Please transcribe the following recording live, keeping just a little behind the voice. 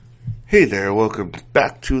Hey there, welcome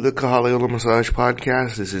back to the Kahalayola Massage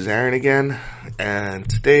Podcast. This is Aaron again, and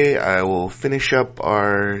today I will finish up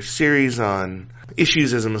our series on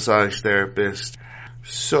issues as a massage therapist.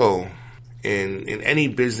 So, in any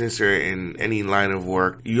business or in any line of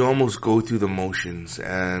work, you almost go through the motions,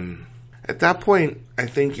 and at that point, I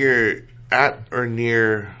think you're at or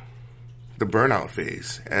near the burnout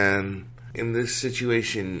phase. And in this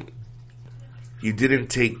situation, you didn't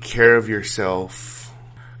take care of yourself.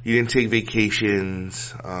 You didn't take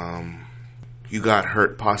vacations, you got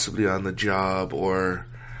hurt possibly on the job, or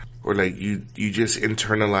like you just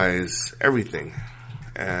internalize everything.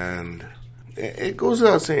 And it goes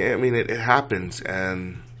without saying, I mean, it happens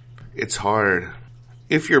and it's hard.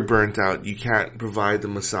 If you're burnt out, you can't provide the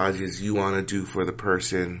massages you want to do for the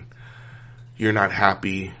person. You're not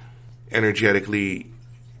happy. Energetically,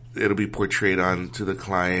 it'll be portrayed onto the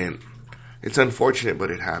client. It's unfortunate, but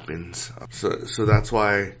it happens. So that's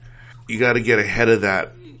why you got to get ahead of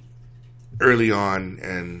that early on,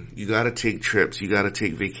 and you got to take trips, you got to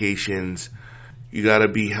take vacations, you got to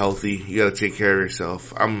be healthy, you got to take care of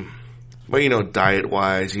yourself. But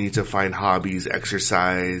diet-wise, you need to find hobbies,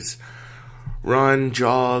 exercise, run,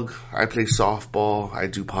 jog. I play softball, I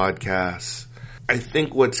do podcasts. I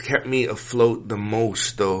think what's kept me afloat the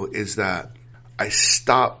most, though, is that I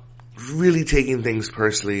stopped really taking things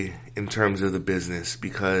personally in terms of the business,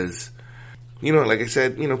 because, like I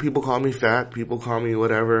said, people call me fat, people call me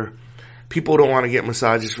whatever. People don't want to get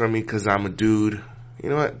massages from me because I'm a dude. You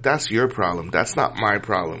know what? That's your problem. That's not my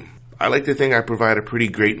problem. I like to think I provide a pretty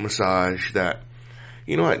great massage that,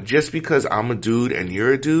 just because I'm a dude and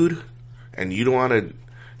you're a dude and you don't want to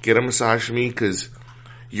get a massage from me because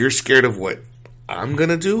you're scared of what I'm going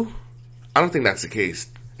to do, I don't think that's the case.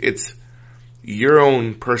 It's your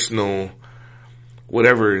own personal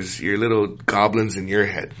whatever's your little goblins in your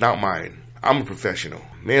head, not mine. I'm a professional.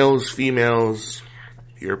 Males, females,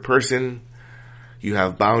 you're a person. You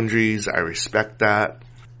have boundaries. I respect that.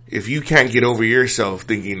 If you can't get over yourself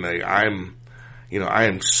thinking like I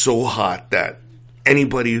am so hot that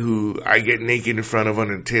anybody who I get naked in front of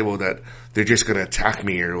under the table that they're just going to attack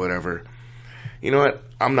me or whatever, you know what?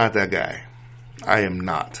 I'm not that guy. I am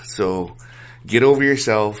not. So get over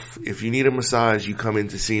yourself. If you need a massage, you come in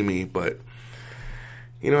to see me. But,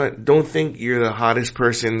 you know what? Don't think you're the hottest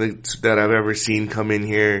person that I've ever seen come in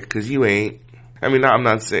here, because you ain't. I mean, I'm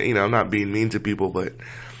not saying, I'm not being mean to people, but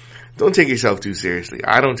don't take yourself too seriously.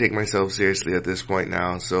 I don't take myself seriously at this point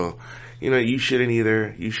now. So, you shouldn't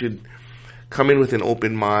either. You should come in with an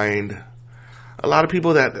open mind. A lot of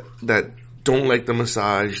people that don't like the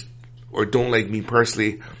massage or don't like me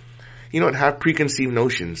personally, have preconceived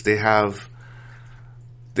notions. They have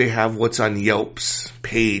what's on Yelp's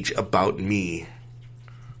page about me,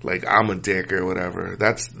 like I'm a dick or whatever.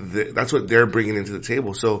 That's what they're bringing into the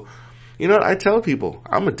table. So, I tell people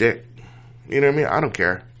I'm a dick. You know what I mean? I don't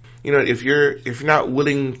care. If you're not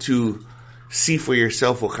willing to see for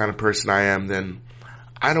yourself what kind of person I am, then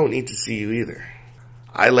I don't need to see you either.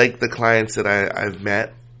 I like the clients that I've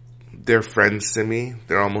met. They're friends to me.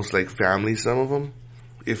 They're almost like family, some of them.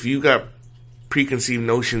 If you got preconceived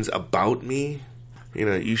notions about me,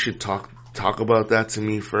 you should talk about that to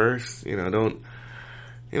me first. Don't,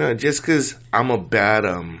 just because I'm a bad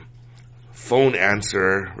phone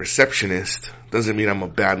answerer, receptionist, doesn't mean I'm a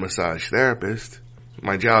bad massage therapist.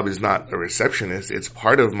 My job is not a receptionist. It's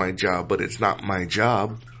part of my job, but it's not my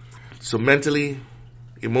job. So mentally,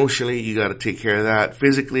 emotionally, you got to take care of that.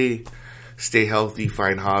 Physically, stay healthy,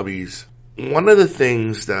 find hobbies. One of the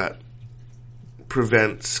things that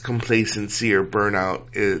prevents complacency or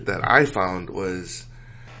burnout that I found was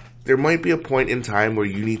there might be a point in time where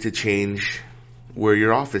you need to change where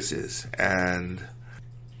your office is. And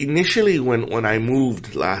initially when I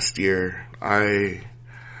moved last year, I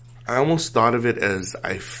almost thought of it as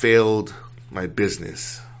I failed my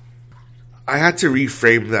business. I had to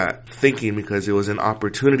reframe that thinking because it was an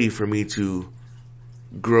opportunity for me to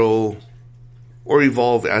grow or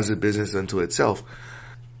evolve as a business unto itself.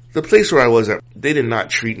 The place where I was at, they did not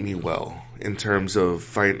treat me well in terms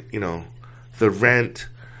of the rent.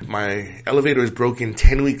 My elevator was broken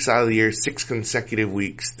 10 weeks out of the year, 6 consecutive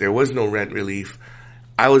weeks. There was no rent relief.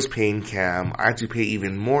 I was paying CAM. I had to pay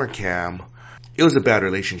even more CAM. It was a bad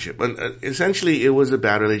relationship. Essentially, it was a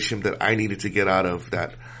bad relationship that I needed to get out of,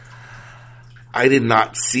 that I did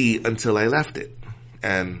not see until I left it.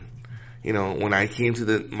 And, when I came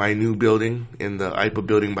to my new building, in the IPA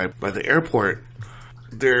building by the airport,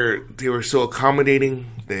 they were so accommodating.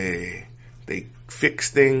 They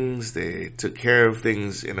fixed things. They took care of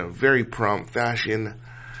things in a very prompt fashion.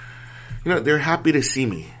 They're happy to see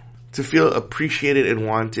me. To feel appreciated and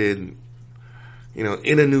wanted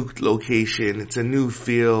in a new location. It's a new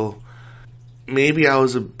feel. Maybe I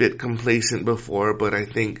was a bit complacent before, but I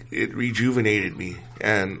think it rejuvenated me.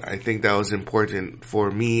 And I think that was important for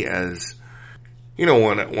me as,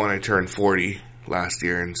 when I turned 40 last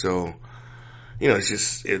year. And so,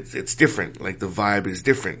 it's different. Like the vibe is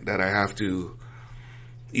different, that I have to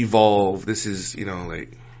evolve. This is,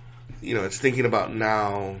 it's thinking about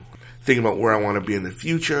now, thinking about where I want to be in the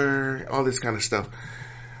future, all this kind of stuff.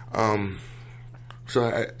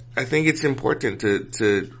 So I think it's important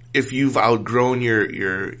to if you've outgrown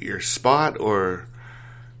your spot, or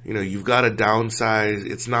you've got to downsize,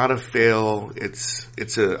 it's not a fail.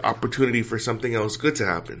 It's an opportunity for something else good to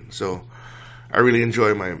happen. So I really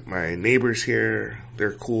enjoy my neighbors here.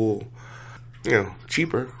 They're cool.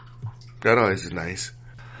 Cheaper. That always is nice.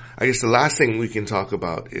 I guess the last thing we can talk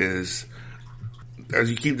about is, as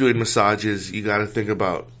you keep doing massages, you got to think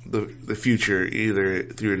about the future, either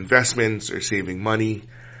through investments or saving money,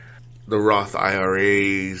 the Roth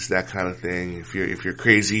IRAs, that kind of thing. If you're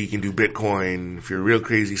crazy, you can do Bitcoin. If you're real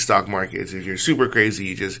crazy, stock markets. If you're super crazy,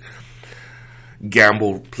 you just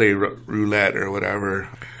gamble, play roulette or whatever.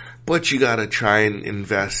 But you got to try and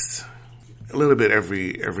invest a little bit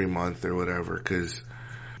every month or whatever, because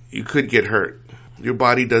you could get hurt. Your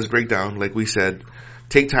body does break down, like we said.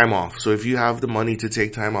 Take time off. So if you have the money to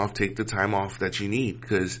take time off, take the time off that you need,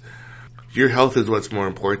 because your health is what's more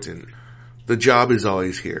important. The job is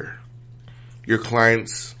always here. Your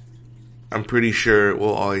clients, I'm pretty sure,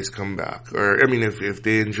 will always come back. Or, if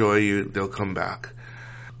they enjoy you, they'll come back.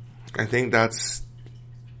 I think that's,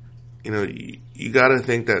 you gotta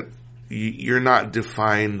think that you're not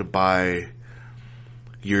defined by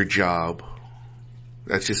your job.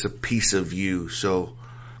 That's just a piece of you. So,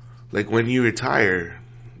 like when you retire,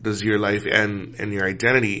 does your life end and your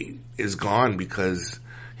identity is gone because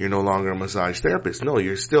you're no longer a massage therapist? No,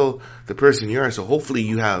 you're still the person you are. So hopefully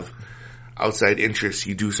you have outside interests.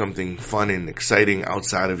 You do something fun and exciting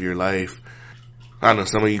outside of your life. I don't know,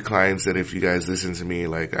 some of you clients that if you guys listen to me,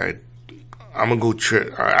 like I'm gonna go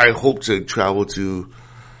I hope to travel to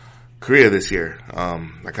Korea this year.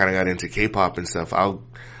 I kind of got into K-pop and stuff. I'll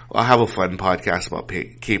have a fun podcast about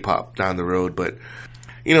K-pop down the road, but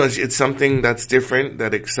it's something that's different,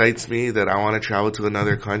 that excites me, that I want to travel to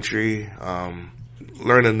another country,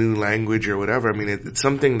 learn a new language or whatever. It's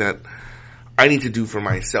something that I need to do for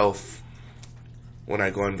myself when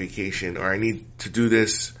I go on vacation, or I need to do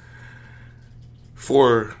this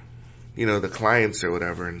for, the clients or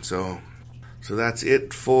whatever. And so that's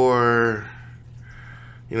it for,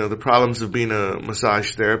 the problems of being a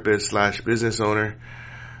massage therapist / business owner.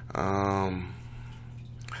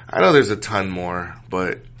 I know there's a ton more,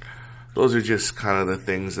 but those are just kind of the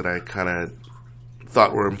things that I kind of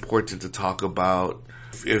thought were important to talk about.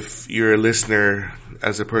 If you're a listener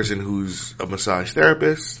as a person who's a massage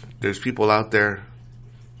therapist, there's people out there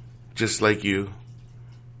just like you,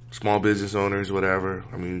 small business owners, whatever.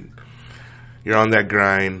 You're on that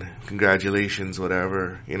grind. Congratulations,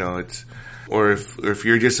 whatever. Or if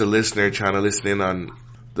you're just a listener trying to listen in on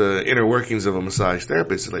the inner workings of a massage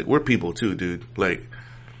therapist, like, we're people too, dude. Like,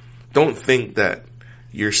 don't think that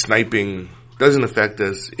your sniping doesn't affect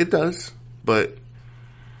us. It does, but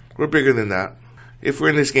we're bigger than that. If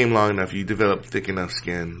we're in this game long enough, you develop thick enough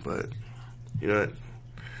skin. But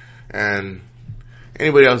and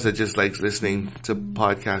anybody else that just likes listening to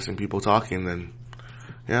podcasts and people talking, then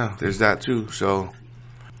yeah, there's that too. So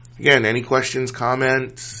again, any questions,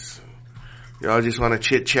 comments, y'all just want to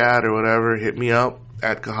chit chat or whatever, hit me up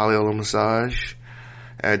at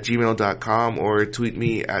kahaleolamassage@gmail.com or tweet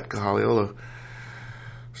me at Kahaliola.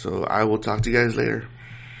 So I will talk to you guys later.